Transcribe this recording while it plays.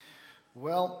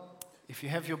Well, if you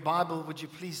have your Bible, would you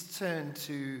please turn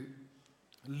to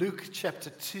Luke chapter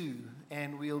 2,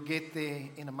 and we'll get there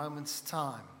in a moment's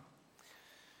time.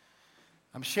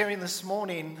 I'm sharing this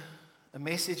morning a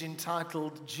message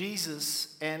entitled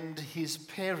Jesus and His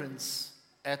Parents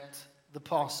at the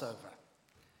Passover.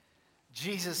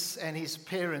 Jesus and His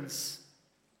Parents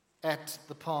at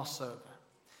the Passover.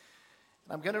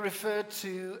 I'm going to refer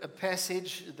to a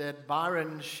passage that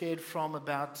Byron shared from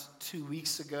about 2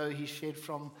 weeks ago. He shared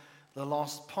from the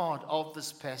last part of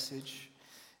this passage,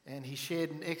 and he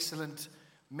shared an excellent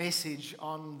message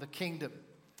on the kingdom.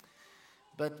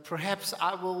 But perhaps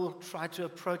I will try to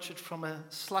approach it from a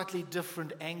slightly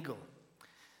different angle.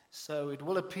 So it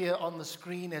will appear on the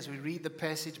screen as we read the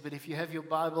passage, but if you have your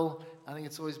Bible, I think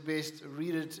it's always best to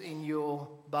read it in your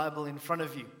Bible in front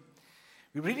of you.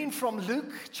 We're reading from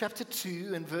Luke chapter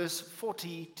 2 and verse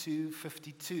 40 to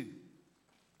 52.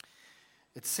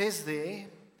 It says there,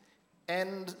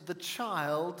 "And the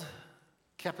child,"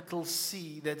 capital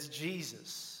C, that's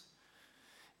Jesus,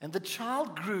 "and the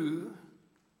child grew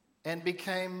and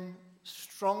became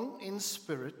strong in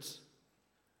spirit,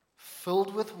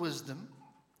 filled with wisdom,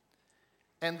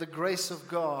 and the grace of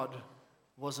God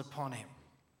was upon him."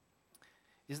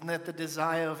 Isn't that the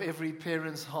desire of every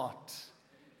parent's heart?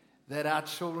 That our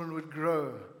children would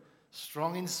grow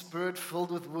strong in spirit, filled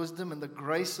with wisdom, and the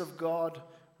grace of God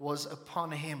was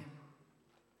upon him.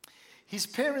 His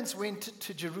parents went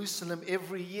to Jerusalem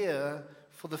every year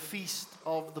for the feast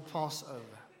of the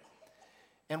Passover.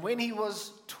 And when he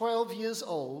was 12 years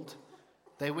old,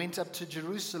 they went up to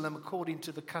Jerusalem according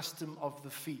to the custom of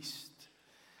the feast.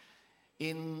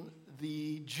 In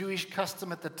the Jewish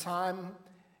custom at the time,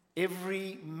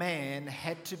 every man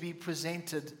had to be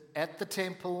presented at the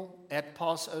temple at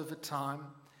Passover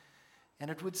time. And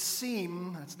it would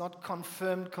seem, it's not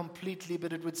confirmed completely,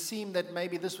 but it would seem that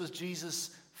maybe this was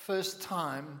Jesus' first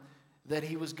time that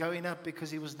he was going up, because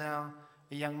he was now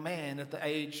a young man at the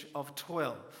age of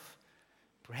 12.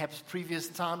 Perhaps previous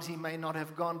times he may not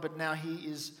have gone, but now he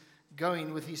is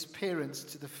going with his parents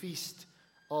to the feast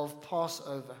of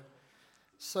Passover.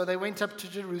 So they went up to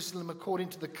Jerusalem according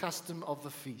to the custom of the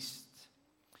feast.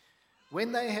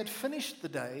 When they had finished the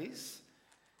days,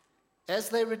 as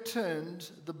they returned,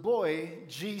 the boy,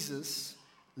 Jesus,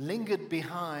 lingered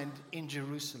behind in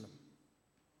Jerusalem.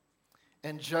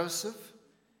 And Joseph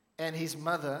and his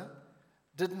mother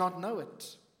did not know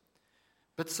it.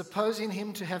 But supposing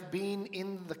him to have been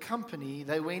in the company,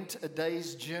 they went a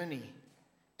day's journey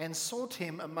and sought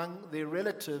him among their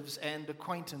relatives and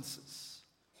acquaintances.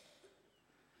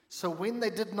 So when they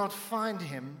did not find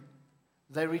him,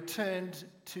 they returned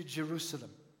to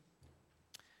Jerusalem,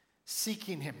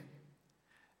 seeking him.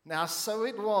 Now, so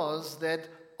it was that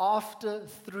after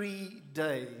 3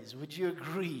 days, would you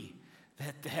agree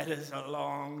that that is a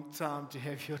long time to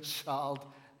have your child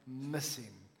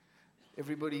missing?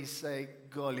 Everybody say,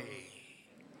 golly.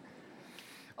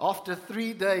 After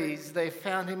 3 days, they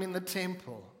found him in the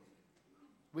temple.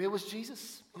 Where was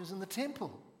Jesus? He was in the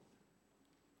temple,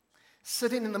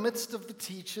 sitting in the midst of the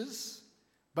teachers,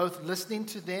 both listening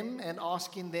to them and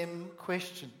asking them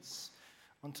questions.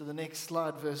 On to the next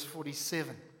slide, verse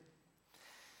 47.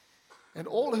 And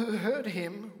all who heard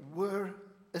him were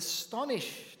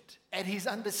astonished at his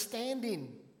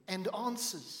understanding and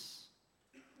answers.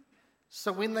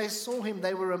 So when they saw him,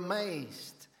 they were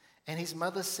amazed. And his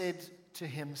mother said to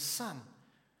him, "Son,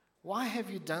 why have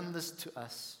you done this to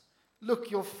us? Look,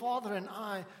 your father and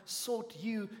I sought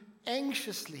you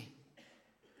anxiously."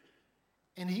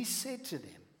 And he said to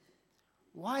them,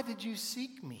 "Why did you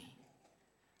seek me?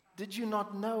 Did you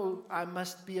not know I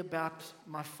must be about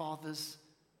my Father's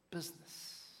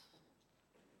business?"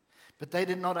 But they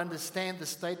did not understand the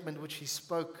statement which he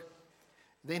spoke.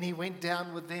 Then he went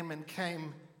down with them and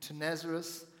came to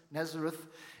Nazareth,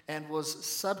 and was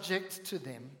subject to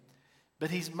them.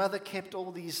 But his mother kept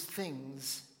all these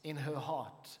things in her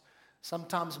heart.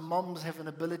 Sometimes moms have an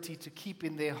ability to keep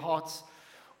in their hearts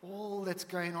all that's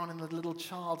going on in the little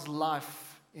child's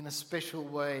life in a special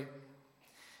way.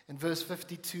 In verse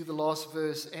 52, the last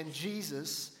verse, "And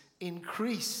Jesus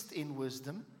increased in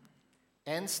wisdom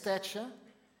and stature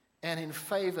and in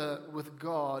favor with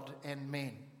God and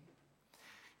men."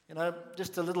 You know,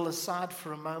 just a little aside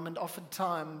for a moment,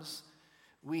 oftentimes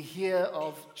we hear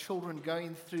of children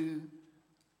going through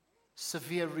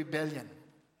severe rebellion.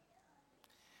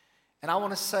 And I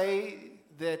want to say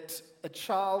that a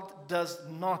child does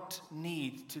not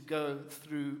need to go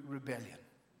through rebellion.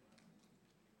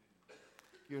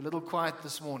 You're a little quiet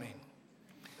this morning.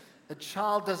 A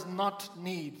child does not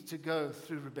need to go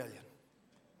through rebellion.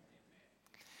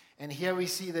 And here we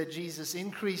see that Jesus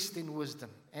increased in wisdom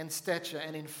and stature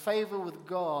and in favor with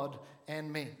God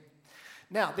and men.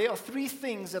 Now, there are three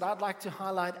things that I'd like to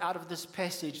highlight out of this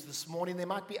passage this morning. There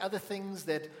might be other things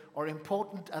that are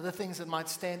important, other things that might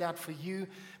stand out for you,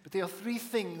 but there are three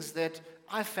things that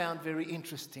I found very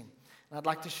interesting. And I'd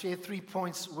like to share 3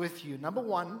 points with you. Number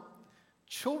one,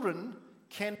 children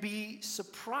can be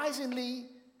surprisingly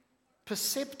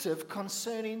perceptive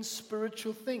concerning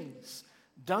spiritual things.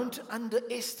 Don't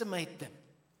underestimate them.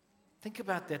 Think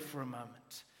about that for a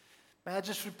moment. May I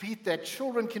just repeat that?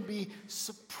 Children can be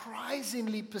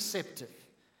surprisingly perceptive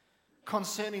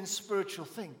concerning spiritual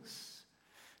things.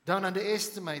 Don't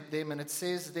underestimate them. And it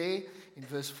says there in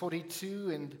verse 42,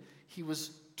 and he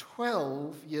was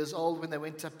 12 years old when they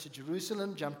went up to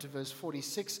Jerusalem. Jump to verse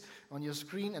 46 on your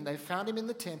screen. And they found him in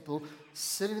the temple,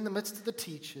 sitting in the midst of the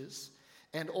teachers.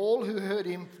 And all who heard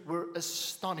him were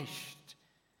astonished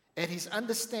at his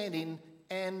understanding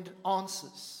and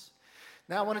answers.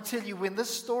 Now, I want to tell you, when this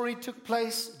story took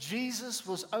place, Jesus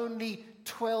was only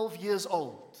 12 years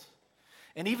old.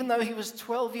 And even though he was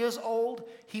 12 years old,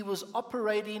 he was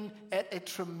operating at a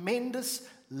tremendous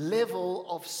level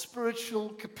of spiritual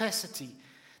capacity.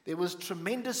 There was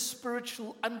tremendous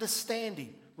spiritual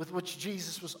understanding with which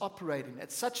Jesus was operating.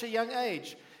 At such a young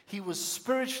age, he was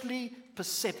spiritually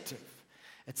perceptive.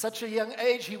 At such a young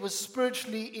age, he was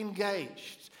spiritually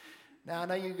engaged. Now, I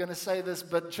know you're going to say this,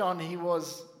 but John, he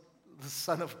was the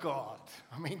Son of God.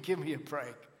 I mean, give me a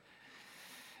break.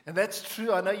 And that's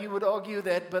true. I know you would argue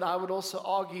that, but I would also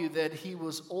argue that he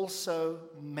was also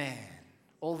man.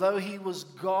 Although he was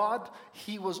God,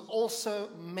 he was also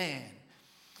man.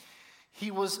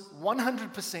 He was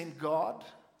 100% God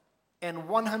and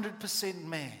 100%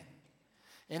 man.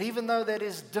 And even though that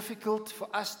is difficult for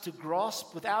us to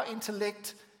grasp with our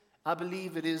intellect, I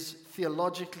believe it is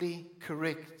theologically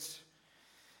correct.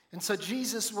 And so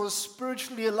Jesus was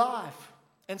spiritually alive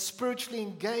and spiritually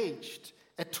engaged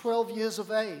at 12 years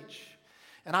of age.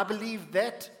 And I believe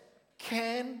that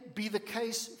can be the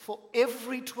case for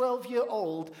every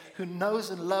 12-year-old who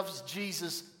knows and loves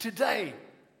Jesus today.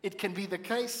 It can be the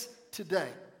case today.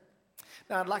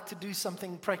 Now, I'd like to do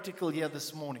something practical here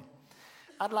this morning.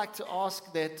 I'd like to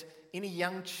ask that any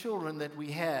young children that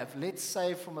we have, let's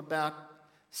say from about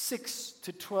 6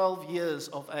 to 12 years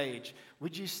of age,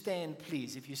 would you stand,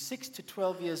 please? If you're 6 to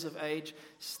 12 years of age,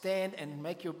 stand and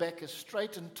make your back as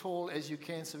straight and tall as you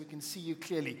can so we can see you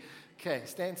clearly. Okay,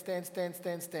 stand.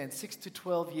 6 to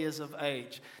 12 years of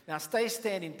age. Now stay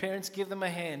standing. Parents, give them a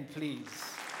hand, please.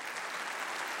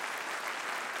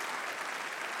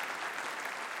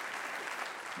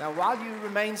 Now, while you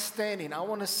remain standing, I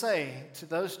want to say to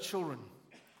those children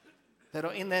that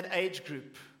are in that age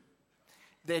group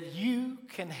that you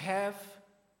can have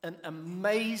an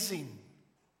amazing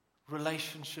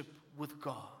relationship with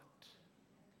God.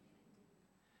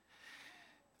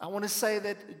 I want to say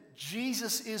that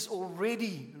Jesus is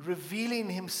already revealing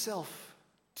himself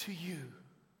to you.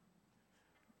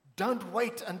 Don't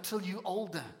wait until you're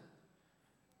older.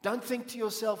 Don't think to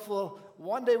yourself, well,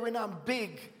 one day when I'm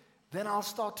big, then I'll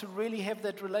start to really have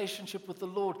that relationship with the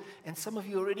Lord. And some of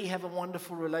you already have a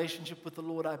wonderful relationship with the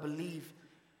Lord, I believe.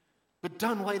 But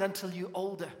don't wait until you're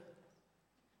older.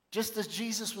 Just as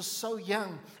Jesus was so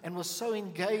young and was so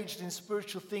engaged in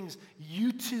spiritual things,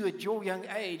 you too at your young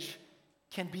age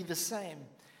can be the same.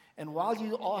 And while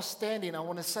you are standing, I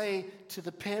want to say to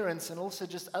the parents and also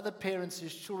just other parents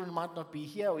whose children might not be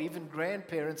here or even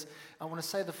grandparents, I want to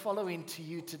say the following to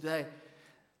you today.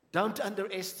 Don't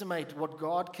underestimate what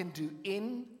God can do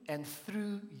in and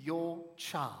through your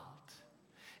child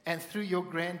and through your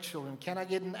grandchildren. Can I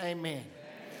get an amen?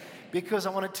 Because I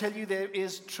want to tell you there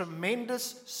is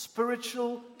tremendous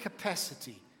spiritual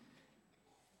capacity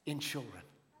in children.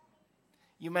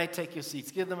 You may take your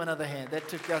seats. Give them another hand. That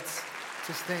took guts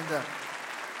to stand up.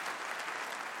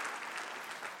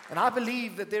 And I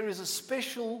believe that there is a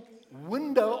special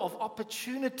window of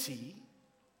opportunity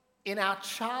in our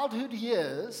childhood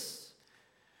years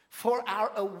for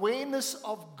our awareness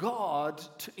of God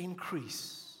to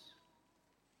increase.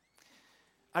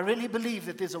 I really believe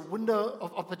that there's a window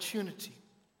of opportunity.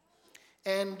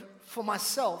 And for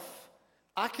myself,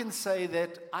 I can say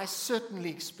that I certainly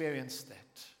experienced that.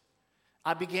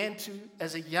 I began to,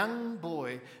 as a young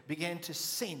boy, began to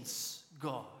sense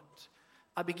God.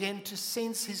 I began to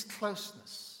sense his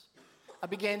closeness. I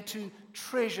began to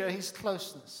treasure his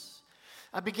closeness.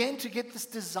 I began to get this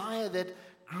desire that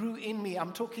grew in me.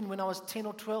 I'm talking when I was 10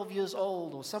 or 12 years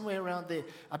old or somewhere around there.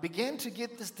 I began to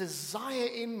get this desire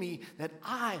in me that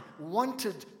I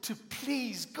wanted to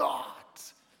please God.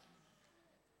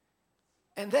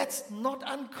 And that's not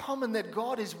uncommon that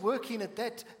God is working at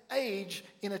that age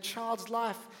in a child's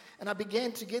life. And I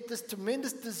began to get this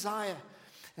tremendous desire.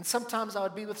 And sometimes I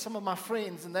would be with some of my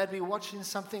friends and they'd be watching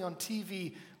something on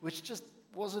TV which just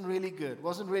wasn't really good,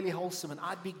 wasn't really wholesome. And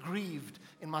I'd be grieved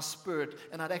in my spirit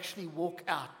and I'd actually walk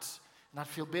out. And I'd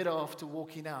feel better after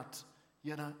walking out,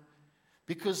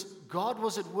 because God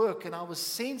was at work and I was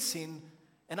sensing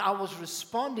and I was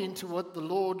responding to what the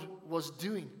Lord was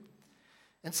doing.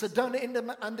 And so don't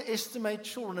underestimate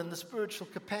children in the spiritual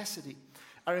capacity.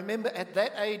 I remember at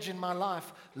that age in my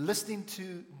life listening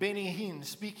to Benny Hinn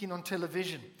speaking on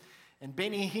television. And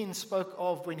Benny Hinn spoke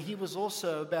of when he was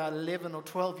also about 11 or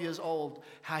 12 years old,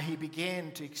 how he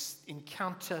began to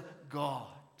encounter God.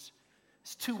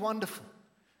 It's too wonderful.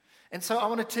 And so I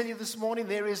want to tell you this morning,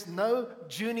 there is no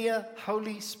junior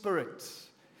Holy Spirit.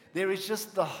 There is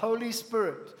just the Holy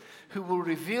Spirit who will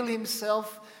reveal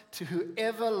himself to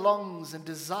whoever longs and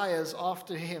desires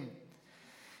after him.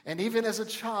 And even as a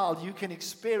child, you can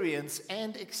experience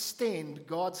and extend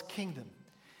God's kingdom.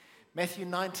 Matthew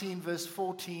 19, verse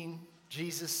 14,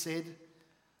 Jesus said,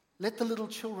 "Let the little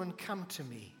children come to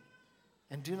me,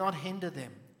 and do not hinder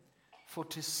them, for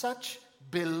to such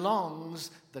belongs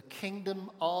the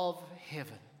kingdom of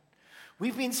heaven."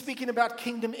 We've been speaking about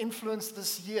kingdom influence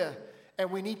this year, and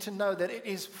we need to know that it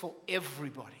is for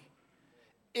everybody.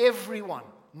 Everyone,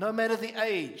 no matter the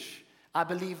age. I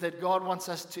believe that God wants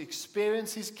us to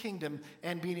experience his kingdom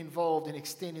and being involved in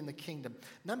extending the kingdom.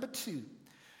 Number 2,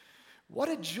 what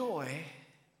a joy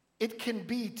it can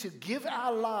be to give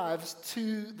our lives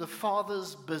to the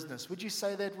Father's business. Would you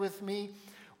say that with me?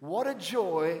 What a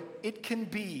joy it can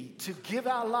be to give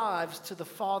our lives to the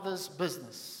Father's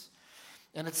business.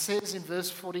 And it says in verse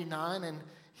 49, "And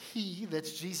he,"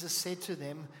 that's Jesus, "said to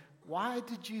them, 'Why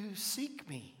did you seek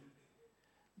me?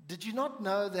 Did you not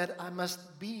know that I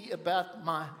must be about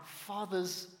my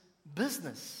Father's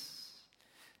business?'"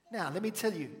 Now, let me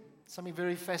tell you something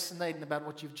very fascinating about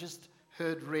what you've just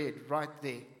heard read right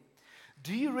there.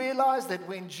 Do you realize that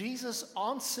when Jesus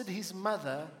answered his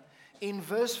mother in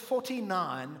verse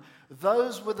 49,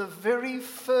 those were the very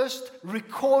first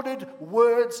recorded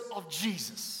words of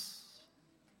Jesus?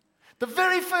 The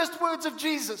very first words of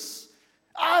Jesus.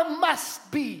 "I must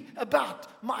be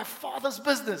about my Father's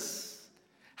business."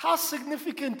 How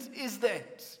significant is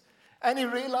that? And I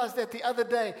realized that the other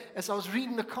day as I was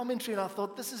reading the commentary, and I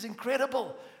thought, this is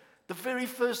incredible. The very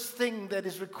first thing that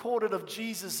is recorded of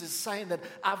Jesus is saying that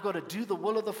I've got to do the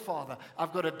will of the Father.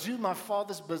 I've got to do my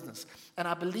Father's business. And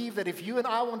I believe that if you and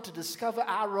I want to discover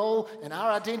our role and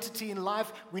our identity in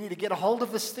life, we need to get a hold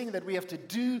of this thing that we have to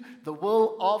do the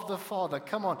will of the Father.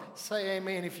 Come on, say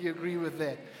amen if you agree with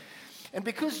that. And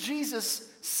because Jesus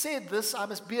said this, "I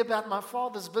must be about my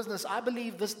Father's business," I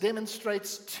believe this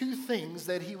demonstrates 2 things: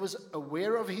 that he was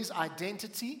aware of his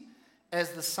identity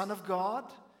as the Son of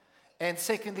God, and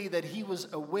secondly, that he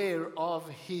was aware of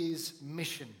his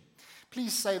mission.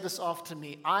 Please say this after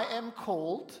me. I am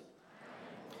called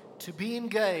to be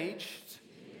engaged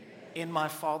in my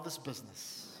Father's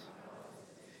business.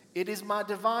 It is my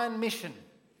divine mission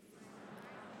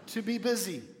to be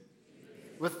busy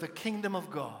with the kingdom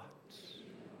of God.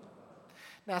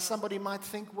 Now, somebody might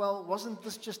think, well, wasn't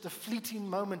this just a fleeting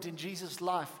moment in Jesus'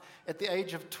 life at the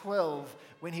age of 12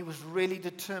 when he was really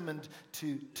determined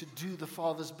to do the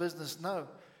Father's business? No.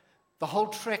 The whole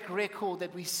track record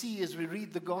that we see as we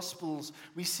read the Gospels,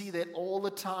 we see that all the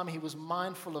time he was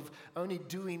mindful of only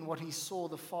doing what he saw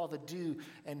the Father do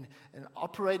and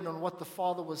operating on what the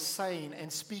Father was saying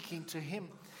and speaking to him.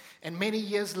 And many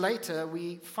years later,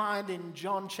 we find in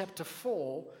John chapter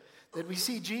 4 that we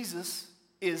see Jesus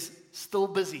is still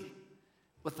busy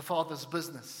with the Father's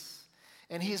business.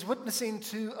 And he is witnessing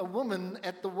to a woman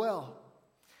at the well.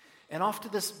 And after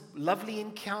this lovely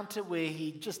encounter where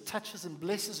he just touches and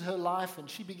blesses her life and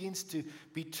she begins to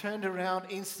be turned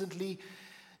around instantly,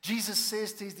 Jesus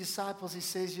says to his disciples, he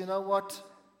says, "You know what?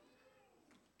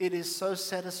 It is so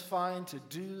satisfying to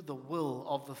do the will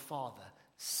of the Father."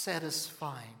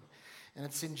 Satisfying. And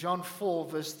it's in John 4,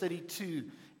 verse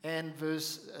 32 and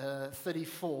verse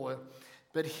 34.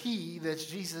 "But he," that's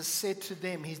Jesus, "said to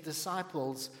them," his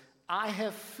disciples, "I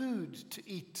have food to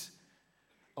eat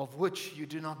of which you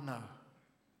do not know."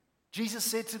 Jesus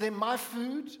said to them, "My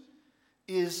food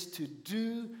is to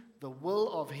do the will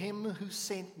of him who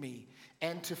sent me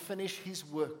and to finish his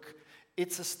work."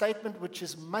 It's a statement which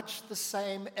is much the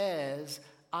same as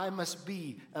I must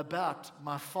be about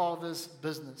my Father's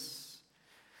business.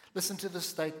 Listen to this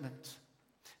statement.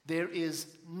 There is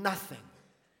nothing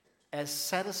as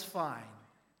satisfying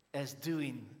as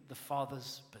doing the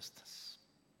Father's business.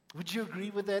 Would you agree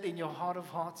with that in your heart of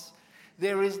hearts?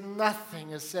 There is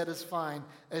nothing as satisfying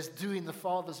as doing the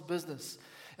Father's business.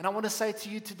 And I want to say to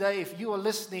you today, if you are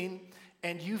listening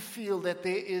and you feel that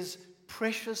there is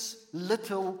precious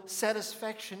little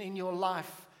satisfaction in your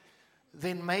life,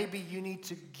 then maybe you need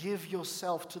to give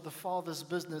yourself to the Father's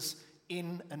business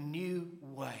in a new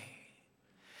way.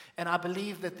 And I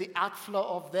believe that the outflow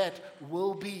of that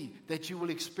will be that you will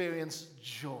experience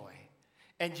joy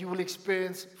and you will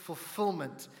experience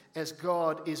fulfillment as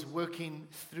God is working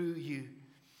through you.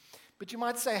 But you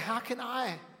might say, how can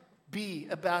I be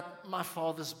about my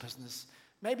Father's business?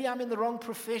 Maybe I'm in the wrong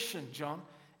profession, John.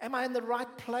 Am I in the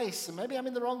right place? And maybe I'm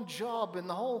in the wrong job, in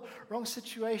the whole wrong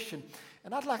situation.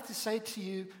 And I'd like to say to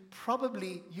you,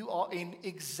 probably you are in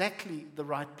exactly the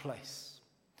right place.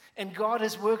 And God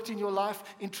has worked in your life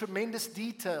in tremendous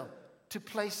detail to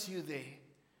place you there.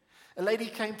 A lady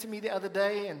came to me the other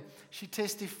day and she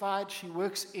testified. She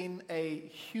works in a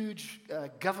huge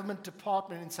government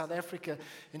department in South Africa.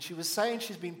 And she was saying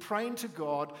she's been praying to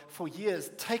God for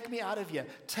years. Take me out of here.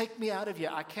 Take me out of here.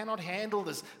 I cannot handle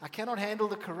this. I cannot handle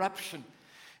the corruption.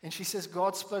 And she says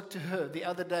God spoke to her the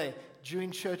other day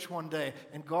during church one day.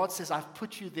 And God says, I've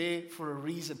put you there for a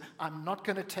reason. I'm not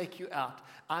going to take you out.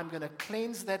 I'm going to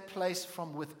cleanse that place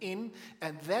from within.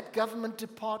 And that government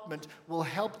department will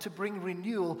help to bring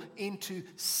renewal into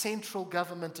central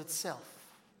government itself.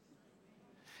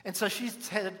 And so she's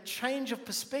had a change of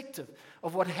perspective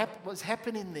of what was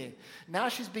happening there. Now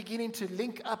she's beginning to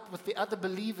link up with the other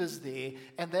believers there.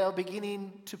 And they are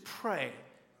beginning to pray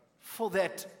for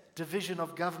that division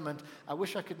of government. I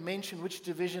wish I could mention which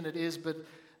division it is, but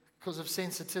because of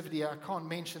sensitivity, I can't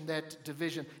mention that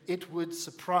division. It would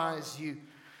surprise you.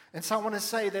 And so I want to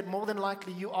say that more than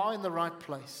likely you are in the right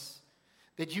place,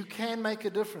 that you can make a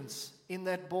difference in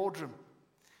that boardroom,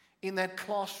 in that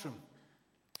classroom,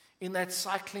 in that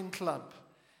cycling club,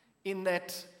 in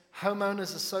that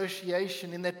homeowners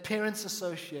association, in that parents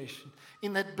association,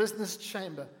 in that business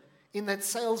chamber, in that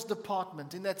sales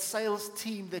department, in that sales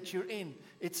team that you're in,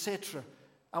 etc.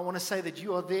 I want to say that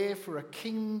you are there for a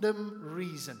kingdom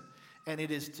reason, and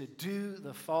it is to do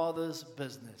the Father's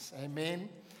business. Amen.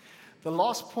 The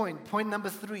last point number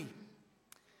 3.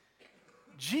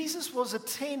 Jesus was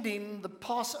attending the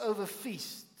Passover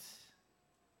feast,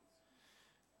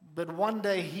 but one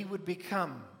day he would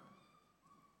become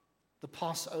the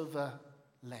Passover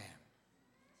lamb.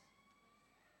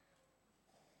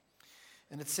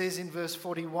 And it says in verse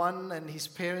 41, and his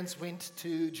parents went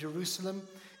to Jerusalem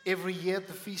every year at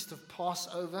the feast of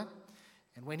Passover.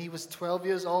 And when he was 12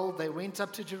 years old, they went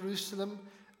up to Jerusalem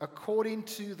according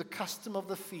to the custom of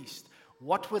the feast.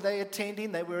 What were they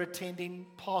attending? They were attending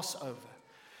Passover.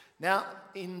 Now,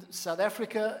 in South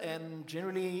Africa and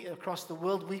generally across the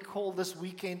world, we call this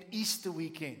weekend Easter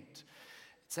weekend.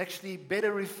 It's actually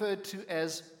better referred to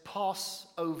as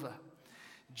Passover.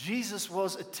 Jesus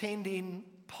was attending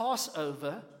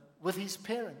Passover with his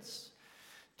parents.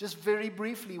 Just very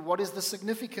briefly, what is the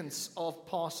significance of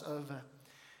Passover?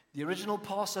 The original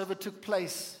Passover took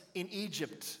place in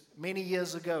Egypt many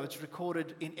years ago. It's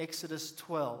recorded in Exodus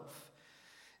 12.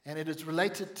 And it is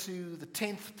related to the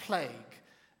 10th plague,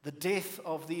 the death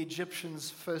of the Egyptians'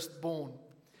 firstborn.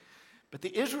 But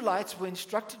the Israelites were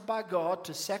instructed by God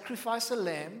to sacrifice a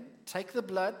lamb, take the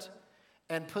blood,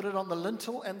 and put it on the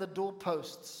lintel and the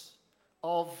doorposts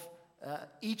of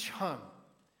each home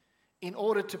in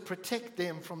order to protect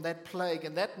them from that plague.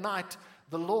 And that night,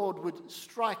 the Lord would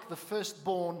strike the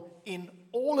firstborn in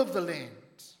all of the land.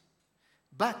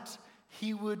 But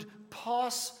he would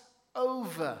pass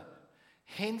over,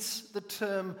 hence the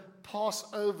term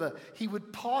Passover. He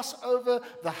would pass over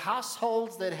the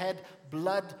households that had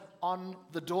blood on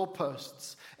the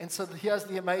doorposts. And so here's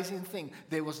the amazing thing.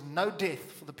 There was no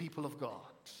death for the people of God.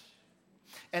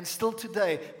 And still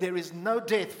today, there is no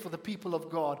death for the people of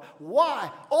God. Why?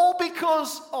 All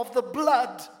because of the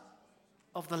blood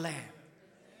of the Lamb.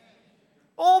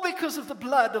 All because of the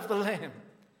blood of the Lamb.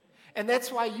 And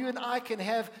that's why you and I can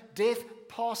have death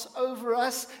pass over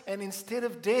us, and instead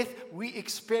of death, we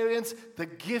experience the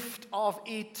gift of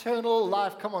eternal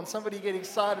life. Come on, somebody get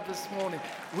excited this morning.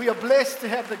 We are blessed to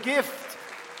have the gift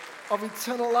of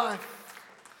eternal life.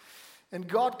 And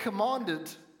God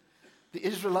commanded the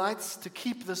Israelites to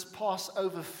keep this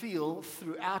Passover feel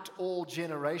throughout all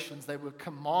generations. They were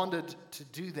commanded to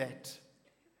do that.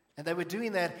 And they were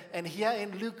doing that. And here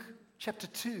in Luke chapter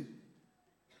 2,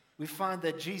 we find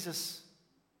that Jesus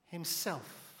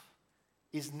himself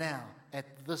is now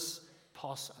at this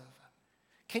Passover.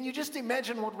 Can you just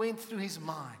imagine what went through his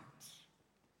mind?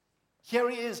 Here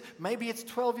he is. Maybe it's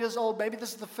 12 years old. Maybe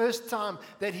this is the first time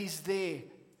that he's there.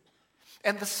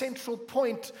 And the central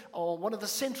point, or one of the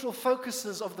central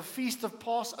focuses of the Feast of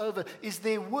Passover, is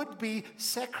there would be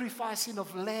sacrificing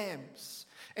of lambs.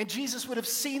 And Jesus would have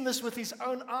seen this with his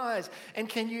own eyes. And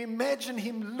can you imagine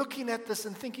him looking at this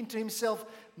and thinking to himself,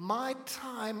 my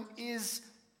time is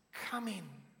coming.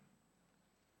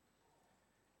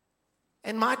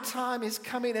 And my time is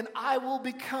coming, and I will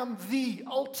become the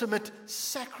ultimate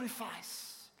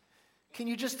sacrifice. Can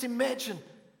you just imagine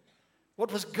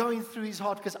what was going through his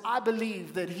heart? Because I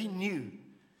believe that he knew,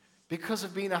 because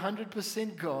of being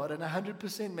 100% God and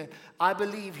 100% man, I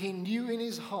believe he knew in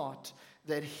his heart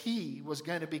that he was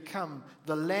going to become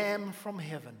the Lamb from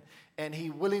heaven, and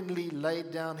he willingly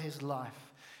laid down his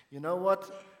life. You know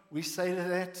what we say to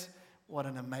that? What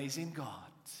an amazing God.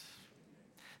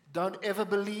 Don't ever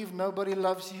believe nobody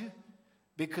loves you,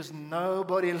 because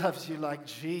nobody loves you like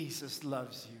Jesus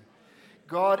loves you.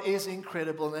 God is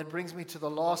incredible. And that brings me to the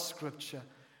last scripture,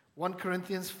 1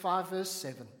 Corinthians 5 verse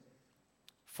 7.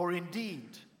 For indeed,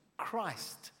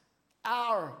 Christ,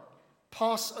 our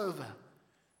Passover,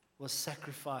 was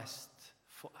sacrificed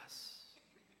for us.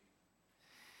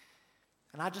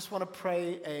 And I just want to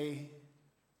pray a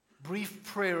brief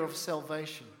prayer of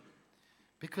salvation,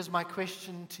 because my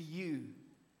question to you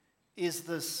is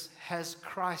this: has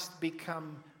Christ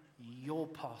become your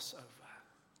Passover?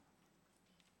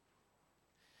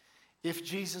 If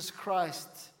Jesus Christ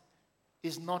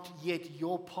is not yet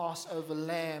your Passover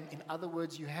lamb, in other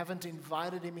words, you haven't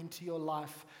invited him into your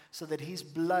life so that his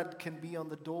blood can be on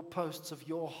the doorposts of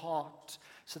your heart,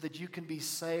 so that you can be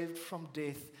saved from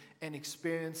death and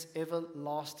experience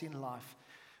everlasting life,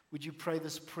 would you pray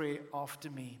this prayer after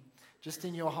me? Just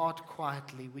in your heart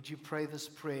quietly, would you pray this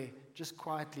prayer just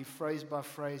quietly, phrase by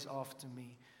phrase after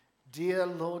me? Dear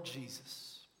Lord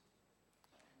Jesus,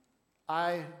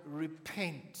 I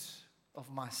repent of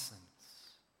my sins.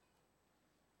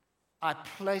 I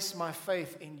place my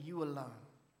faith in you alone.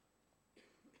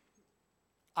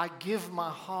 I give my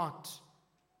heart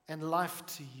and life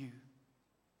to you.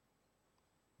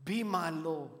 Be my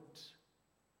Lord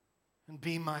and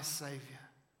be my Savior.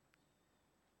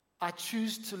 I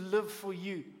choose to live for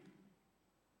you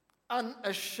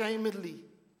unashamedly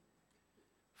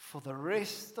for the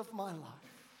rest of my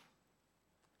life.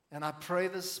 And I pray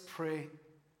this prayer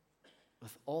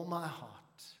with all my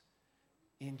heart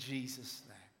in Jesus'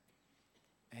 name.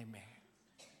 Amen.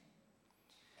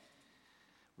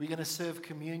 We're going to serve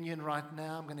communion right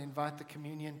now. I'm going to invite the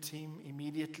communion team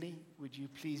immediately. Would you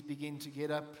please begin to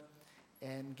get up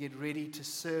and get ready to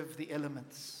serve the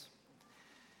elements?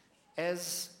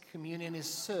 As communion is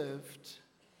served,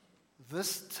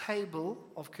 this table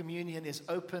of communion is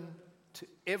open to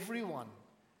everyone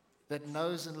that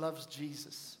knows and loves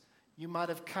Jesus. You might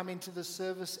have come into the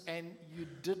service and you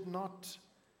did not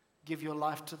give your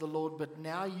life to the Lord, but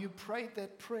now you prayed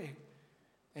that prayer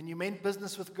and you meant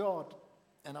business with God.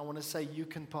 And I want to say you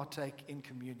can partake in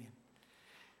communion.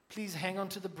 Please hang on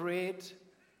to the bread,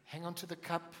 hang on to the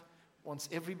cup. Once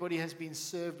everybody has been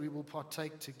served, we will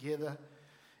partake together.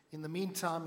 In the meantime,